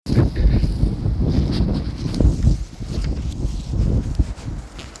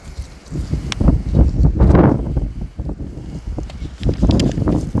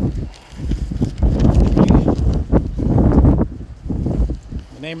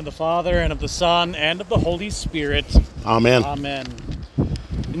In the name of the Father, and of the Son, and of the Holy Spirit. Amen. Amen.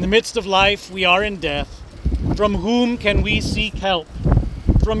 In the midst of life, we are in death. From whom can we seek help?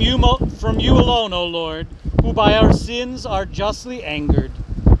 From you alone, O Lord, who by our sins are justly angered.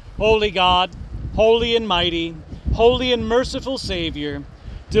 Holy God, holy and mighty, holy and merciful Savior,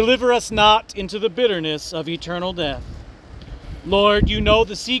 deliver us not into the bitterness of eternal death. Lord, you know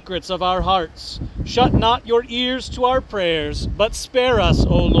the secrets of our hearts. Shut not your ears to our prayers, but spare us,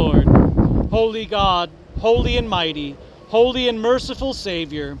 O Lord. Holy God, holy and mighty, holy and merciful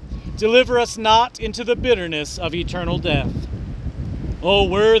Savior, deliver us not into the bitterness of eternal death. O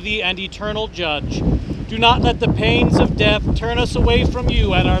worthy and eternal Judge, do not let the pains of death turn us away from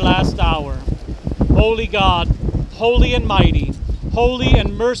you at our last hour. Holy God, holy and mighty, holy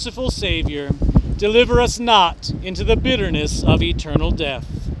and merciful Savior, deliver us not into the bitterness of eternal death.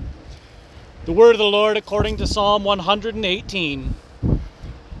 The word of the Lord according to Psalm 118.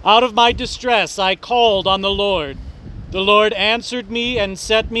 Out of my distress I called on the Lord. The Lord answered me and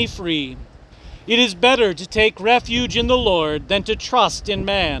set me free. It is better to take refuge in the Lord than to trust in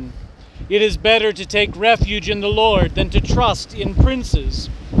man. It is better to take refuge in the Lord than to trust in princes.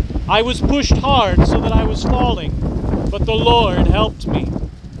 I was pushed hard so that I was falling, but the Lord helped me.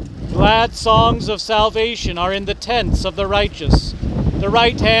 Glad songs of salvation are in the tents of the righteous. The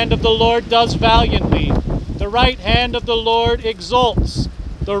right hand of the Lord does valiantly. The right hand of the Lord exalts.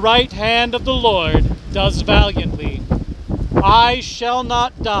 The right hand of the Lord does valiantly. I shall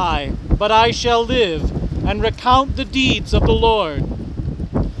not die, but I shall live, and recount the deeds of the Lord.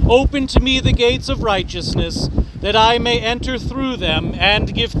 Open to me the gates of righteousness, that I may enter through them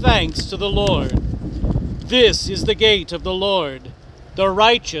and give thanks to the Lord. This is the gate of the Lord. The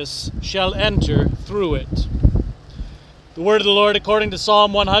righteous shall enter through it. The word of the Lord according to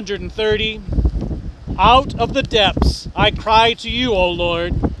Psalm 130. Out of the depths I cry to you, O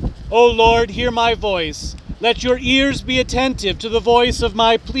Lord. O Lord, hear my voice. Let your ears be attentive to the voice of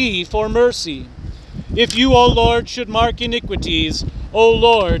my plea for mercy. If you, O Lord, should mark iniquities, O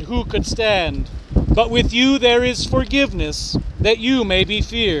Lord, who could stand? But with you there is forgiveness, that you may be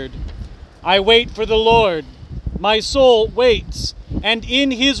feared. I wait for the Lord. My soul waits, and in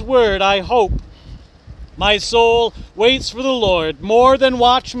his word I hope. My soul waits for the Lord, more than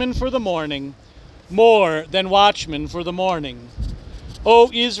watchmen for the morning, more than watchmen for the morning. O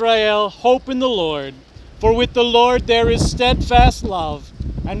Israel, hope in the Lord, for with the Lord there is steadfast love,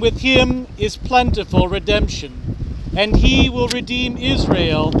 and with him is plentiful redemption, and he will redeem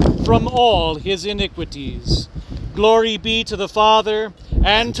Israel from all his iniquities. Glory be to the Father,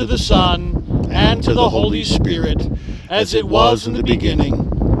 and to the Son, and to the Holy Spirit, as it was in the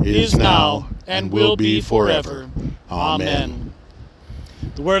beginning, is now, and will be forever. Amen.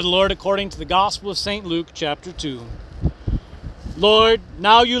 The word of the Lord according to the Gospel of St. Luke, chapter 2. Lord,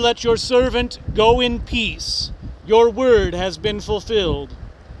 now you let your servant go in peace. Your word has been fulfilled.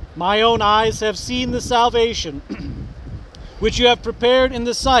 My own eyes have seen the salvation which you have prepared in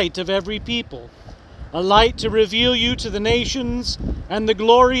the sight of every people, a light to reveal you to the nations, and the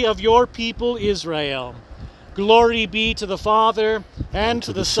glory of your people Israel. Glory be to the Father, and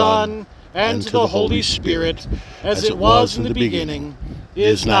to the Son, and to the Holy Spirit, as it was in the beginning,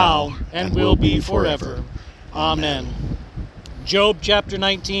 is now, and will be forever. Amen. Job chapter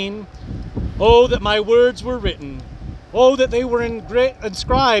 19. Oh, that my words were written. Oh, that they were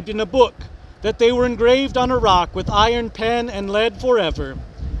inscribed in a book, that they were engraved on a rock with iron pen and lead forever.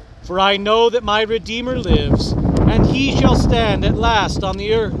 For I know that my Redeemer lives, and he shall stand at last on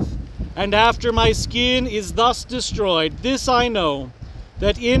the earth. And after my skin is thus destroyed, this I know,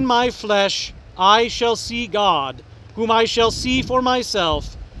 that in my flesh I shall see God, whom I shall see for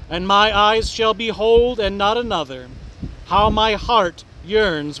myself, and my eyes shall behold and not another. How my heart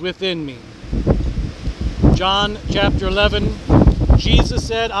yearns within me. John chapter 11. Jesus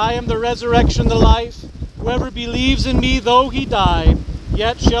said, I am the resurrection and the life. Whoever believes in me, though he die,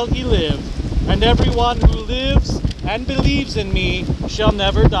 yet shall he live. And everyone who lives and believes in me shall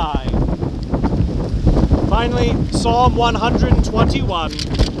never die. Finally, Psalm 121.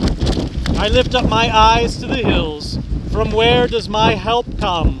 I lift up my eyes to the hills. From where does my help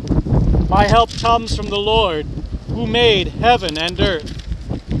come? My help comes from the Lord, who made heaven and earth.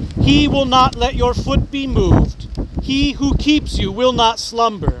 He will not let your foot be moved. He who keeps you will not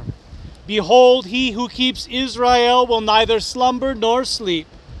slumber. Behold, he who keeps Israel will neither slumber nor sleep.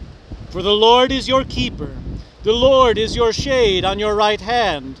 For the Lord is your keeper. The Lord is your shade on your right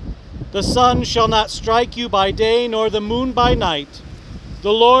hand. The sun shall not strike you by day, nor the moon by night.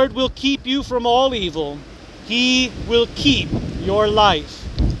 The Lord will keep you from all evil. He will keep your life.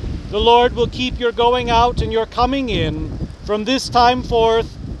 The Lord will keep your going out and your coming in from this time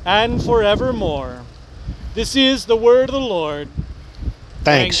forth and forevermore. This is the word of the Lord.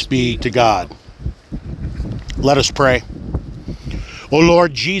 Thanks be to God. Let us pray. O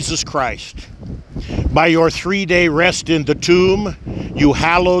Lord Jesus Christ, by your 3-day rest in the tomb, you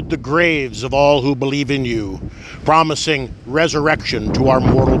hallowed the graves of all who believe in you, promising resurrection to our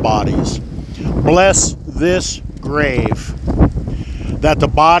mortal bodies. Bless this grave, that the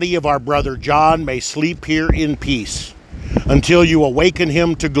body of our brother John may sleep here in peace, until you awaken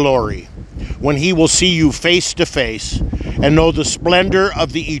him to glory, when he will see you face to face and know the splendor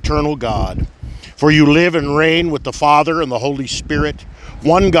of the eternal God. For you live and reign with the Father and the Holy Spirit,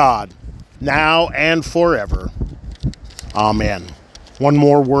 one God, now and forever. Amen. One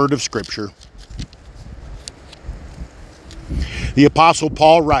more word of Scripture. The Apostle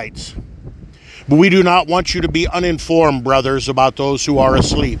Paul writes, "But we do not want you to be uninformed, brothers, about those who are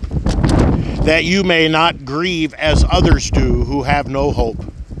asleep, that you may not grieve as others do who have no hope.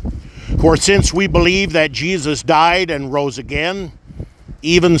 For since we believe that Jesus died and rose again,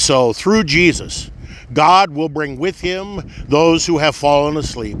 even so, through Jesus, God will bring with him those who have fallen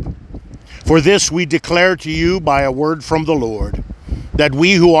asleep. For this we declare to you by a word from the Lord, that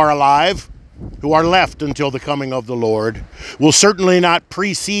we who are alive, who are left until the coming of the Lord, will certainly not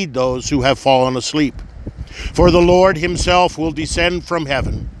precede those who have fallen asleep. For the Lord himself will descend from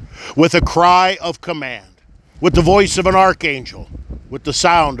heaven with a cry of command, with the voice of an archangel, with the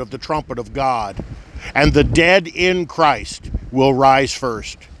sound of the trumpet of God, and the dead in Christ will rise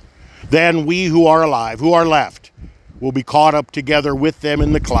first. Then we who are alive, who are left, will be caught up together with them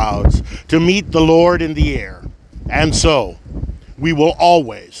in the clouds to meet the Lord in the air. And so we will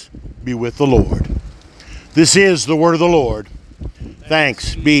always be with the Lord." This is the word of the Lord.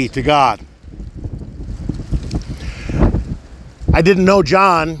 Thanks be to God. I didn't know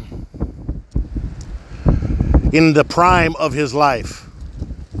John in the prime of his life.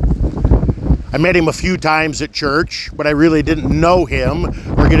 I met him a few times at church, but I really didn't know him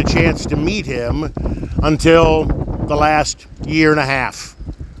or get a chance to meet him until the last year and a half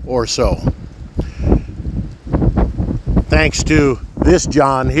or so. Thanks to this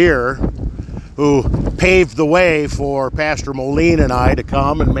John here, who paved the way for Pastor Moline and I to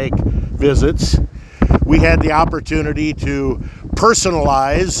come and make visits, we had the opportunity to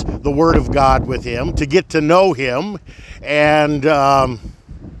personalize the Word of God with him, to get to know him, and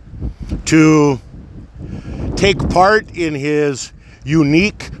to take part in his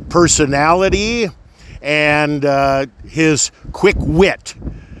unique personality and his quick wit.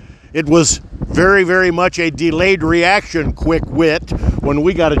 It was very, very much a delayed reaction quick wit when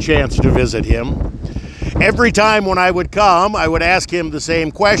we got a chance to visit him. Every time when I would come, I would ask him the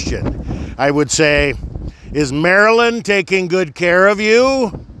same question. I would say, "Is Marilyn taking good care of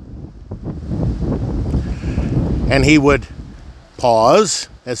you?" And he would pause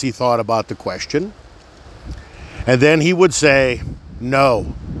as he thought about the question. And then he would say, "No."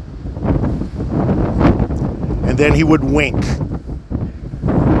 And then he would wink.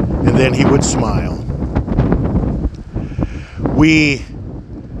 And then he would smile. We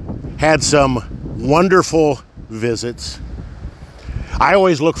had some wonderful visits. I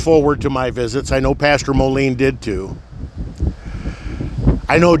always look forward to my visits. I know Pastor Moline did too.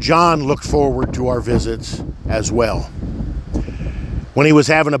 I know John looked forward to our visits as well. When he was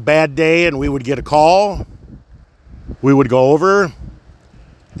having a bad day and we would get a call, we would go over,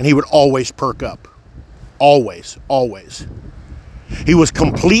 and he would always perk up. Always, always. He was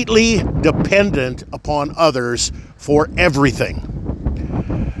completely dependent upon others for everything.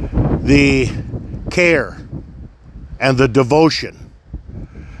 The care and the devotion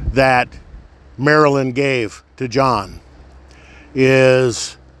that Marilyn gave to John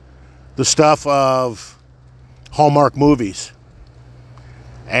is the stuff of Hallmark movies,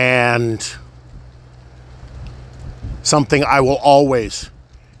 and something I will always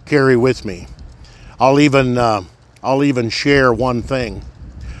carry with me. I'll even share one thing.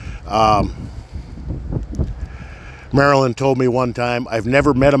 Marilyn told me one time, "I've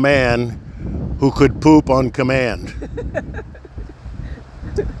never met a man who could poop on command."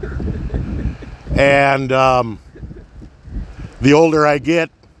 And the older I get,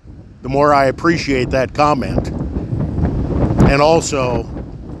 the more I appreciate that comment. And also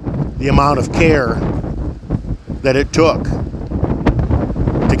the amount of care that it took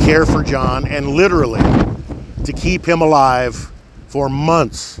to care for John and literally to keep him alive for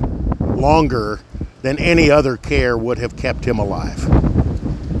months longer than any other care would have kept him alive.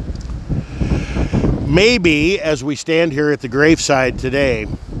 Maybe as we stand here at the graveside today,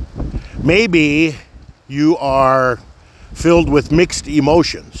 maybe you are filled with mixed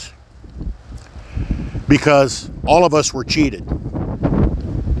emotions because all of us were cheated.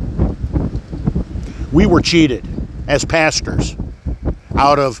 We were cheated as pastors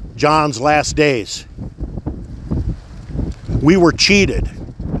out of John's last days. We were cheated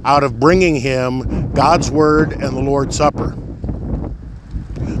out of bringing him God's word and the Lord's Supper.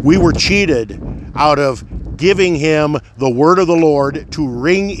 We were cheated out of giving him the word of the Lord to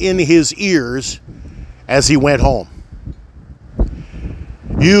ring in his ears as he went home.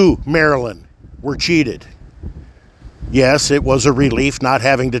 You, Marilyn, were cheated. Yes, it was a relief not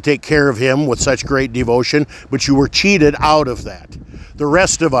having to take care of him with such great devotion, but you were cheated out of that. The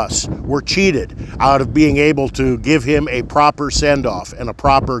rest of us were cheated out of being able to give him a proper send-off and a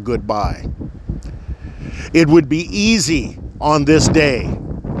proper goodbye. It would be easy on this day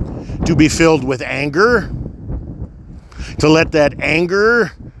to be filled with anger, to let that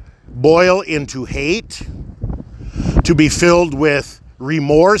anger boil into hate, to be filled with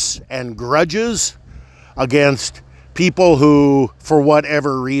remorse and grudges against people who, for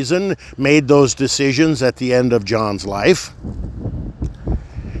whatever reason, made those decisions at the end of John's life.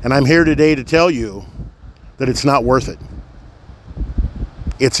 And I'm here today to tell you that it's not worth it.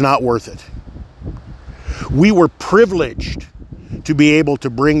 It's not worth it. We were privileged to be able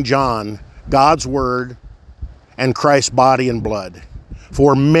to bring John God's word and Christ's body and blood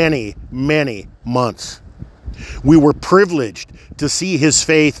for many, many months. We were privileged to see his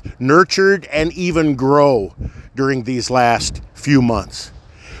faith nurtured and even grow during these last few months.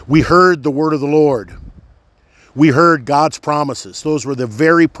 We heard the word of the Lord. We heard God's promises. Those were the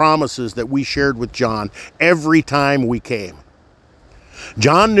very promises that we shared with John every time we came.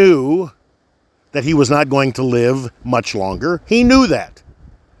 John knew that he was not going to live much longer. He knew that.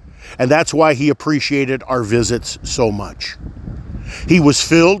 And that's why he appreciated our visits so much. He was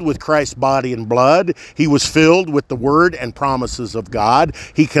filled with Christ's body and blood. He was filled with the word and promises of God.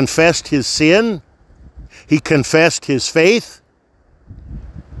 He confessed his sin. He confessed his faith.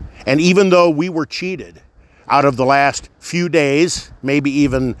 And even though we were cheated out of the last few days, maybe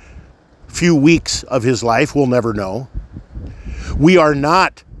even few weeks of his life, we'll never know, we are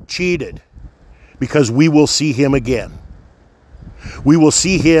not cheated because we will see him again. We will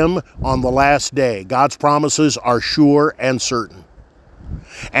see him on the last day. God's promises are sure and certain.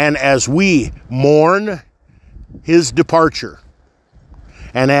 And as we mourn his departure,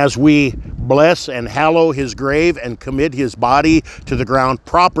 and as we bless and hallow his grave and commit his body to the ground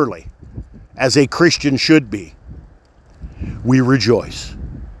properly, as a Christian should be, we rejoice.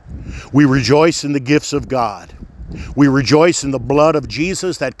 We rejoice in the gifts of God. We rejoice in the blood of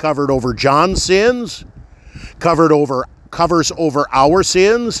Jesus that covered over John's sins, covers over our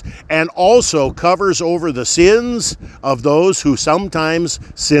sins, and also covers over the sins of those who sometimes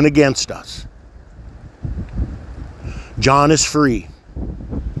sin against us. John is free.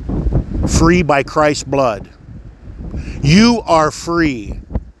 Free by Christ's blood. You are free.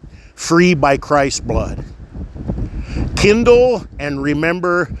 Free by Christ's blood. Kindle and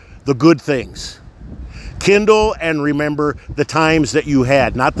remember the good things. Kindle and remember the times that you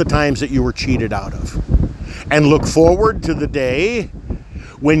had, not the times that you were cheated out of. And look forward to the day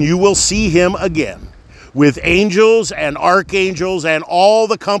when you will see him again with angels and archangels and all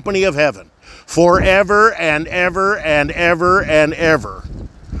the company of heaven, forever and ever and ever and ever,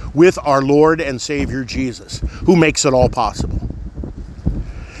 with our Lord and Savior Jesus, who makes it all possible.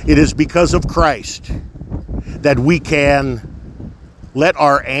 It is because of Christ that we can let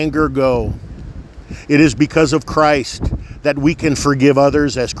our anger go. It is because of Christ that we can forgive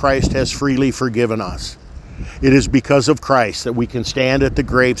others as Christ has freely forgiven us. It is because of Christ that we can stand at the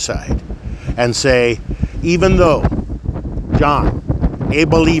graveside and say, even though John, a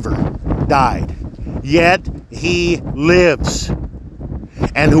believer, died, yet he lives.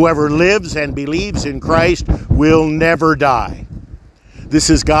 And whoever lives and believes in Christ will never die. This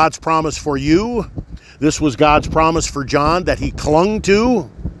is God's promise for you. This was God's promise for John that he clung to.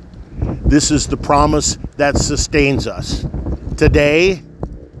 This is the promise that sustains us today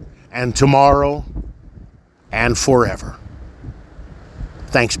and tomorrow and forever.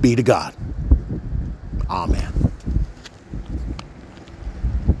 Thanks be to God. Amen.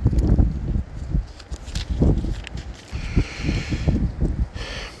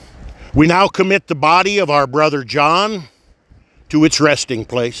 We now commit the body of our brother John to its resting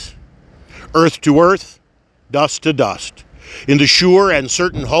place, earth to earth, dust to dust, in the sure and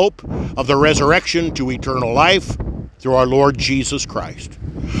certain hope of the resurrection to eternal life through our Lord Jesus Christ,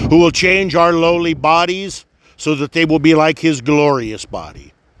 who will change our lowly bodies so that they will be like his glorious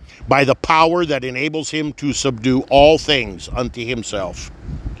body, by the power that enables him to subdue all things unto himself.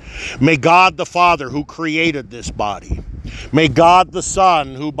 May God the Father, who created this body, May God the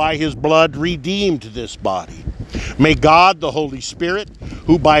Son, who by his blood redeemed this body, may God the Holy Spirit,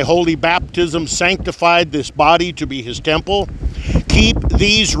 who by holy baptism sanctified this body to be his temple, keep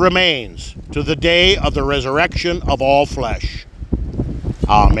these remains to the day of the resurrection of all flesh.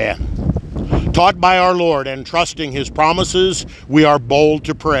 Amen. Taught by our Lord and trusting his promises, we are bold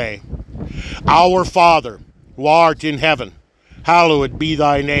to pray. Our Father, who art in heaven, hallowed be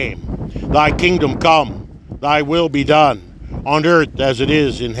thy name. Thy kingdom come, thy will be done, on earth as it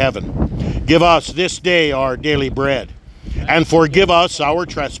is in heaven. Give us this day our daily bread, and forgive us our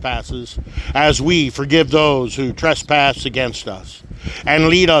trespasses, as we forgive those who trespass against us. And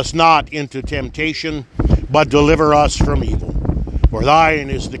lead us not into temptation, but deliver us from evil. For thine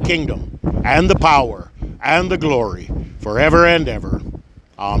is the kingdom, and the power, and the glory, forever and ever.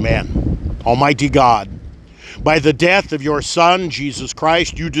 Amen. Almighty God, by the death of your Son, Jesus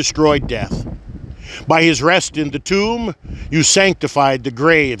Christ, you destroyed death. By his rest in the tomb, you sanctified the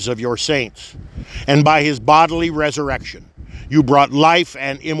graves of your saints. And by his bodily resurrection, you brought life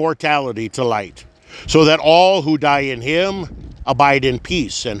and immortality to light, so that all who die in him abide in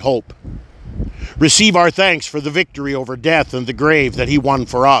peace and hope. Receive our thanks for the victory over death and the grave that he won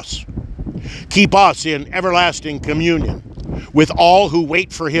for us. Keep us in everlasting communion with all who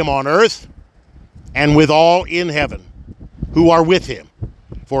wait for him on earth and with all in heaven who are with him.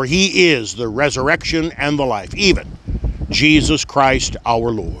 For he is the resurrection and the life, even Jesus Christ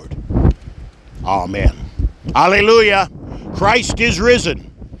our Lord. Amen. Alleluia. Christ is risen.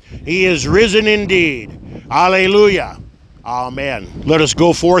 He is risen indeed. Alleluia. Amen. Let us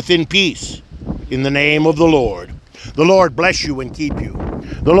go forth in peace in the name of the Lord. The Lord bless you and keep you.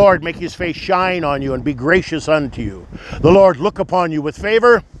 The Lord make his face shine on you and be gracious unto you. The Lord look upon you with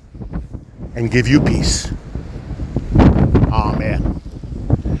favor and give you peace. Amen.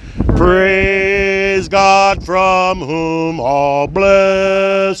 Praise God, from whom all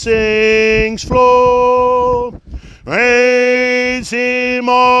blessings flow. Praise him,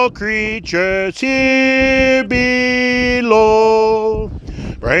 all creatures here below.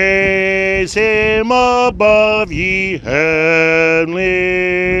 Praise him above, ye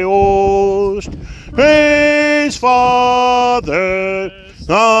heavenly host. Praise Father,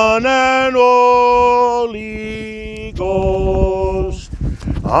 Son, and Holy Ghost.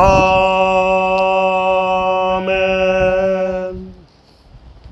 Amen.